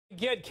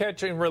get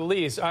catch and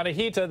release.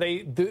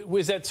 Anahita,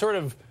 was that sort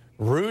of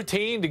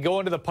routine to go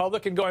into the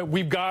public and going,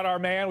 we've got our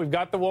man, we've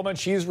got the woman,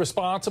 she's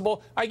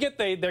responsible? I get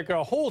they're going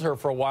to hold her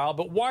for a while,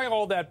 but why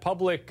all that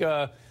public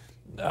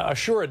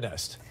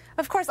assuredness?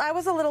 Of course, I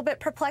was a little bit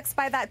perplexed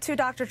by that too,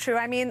 Dr. True.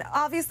 I mean,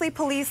 obviously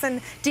police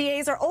and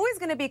DAs are always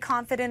going to be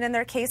confident in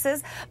their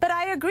cases, but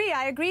I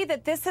agree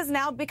that this has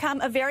now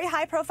become a very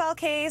high-profile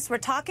case. We're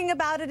talking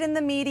about it in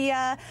the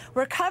media,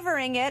 we're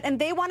covering it, and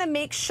they want to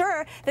make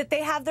sure that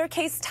they have their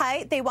case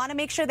tight. They want to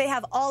make sure they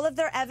have all of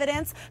their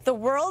evidence. The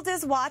world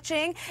is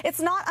watching. It's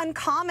not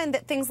uncommon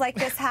that things like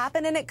this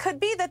happen, and it could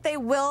be that they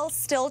will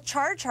still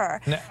charge her.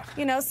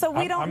 Now, so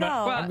we don't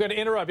know. I'm going to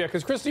interrupt you,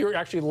 because, Christy, you're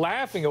actually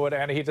laughing at what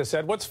Anahita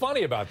said. What's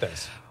funny about this?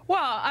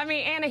 Well, I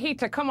mean,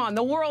 Anahita, come on.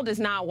 The world is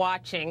not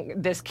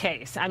watching this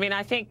case. I mean,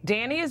 I think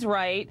Danny is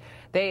right.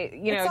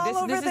 It's all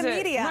over the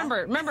media.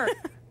 Remember,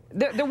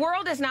 the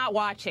world is not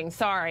watching.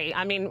 Sorry.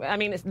 I mean,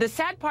 the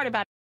sad part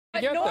about I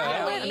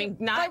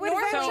would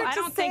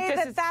venture to say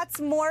that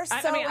that's more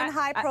so in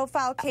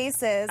high-profile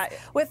cases.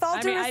 With all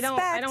due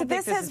respect,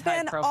 this has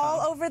been all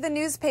over the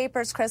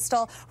newspapers,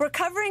 Crystal. We're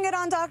covering it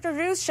on Dr.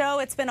 Drew's show.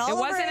 It's been all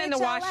over HLN. It wasn't in the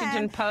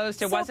Washington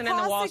Post. It wasn't in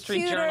the Wall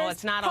Street Journal.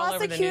 It's not all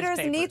over the newspapers.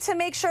 Prosecutors need to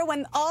make sure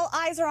when all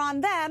eyes are on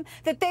them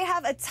that they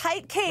have a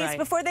tight case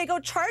before they go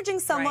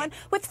charging someone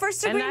with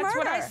first-degree murder. And that's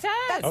what I said.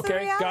 That's the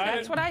reality.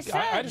 That's what I said.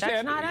 I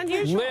understand. That's not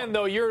unusual. Lynn,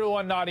 though, you're the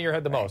one nodding your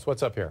head the most.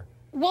 What's up here?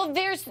 Well,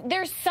 there's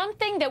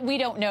something that we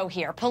don't know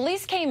here.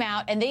 Police came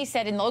out and they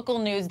said in local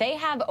news they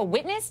have a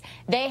witness,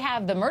 they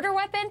have the murder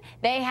weapon,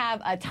 they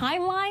have a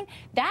timeline.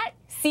 That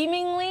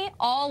seemingly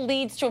all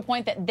leads to a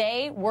point that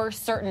they were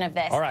certain of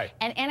this. All right.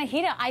 And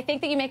Anahita, I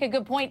think that you make a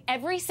good point.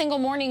 Every single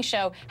morning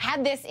show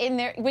had this in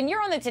there. When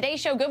you're on the Today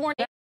Show, Good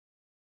Morning.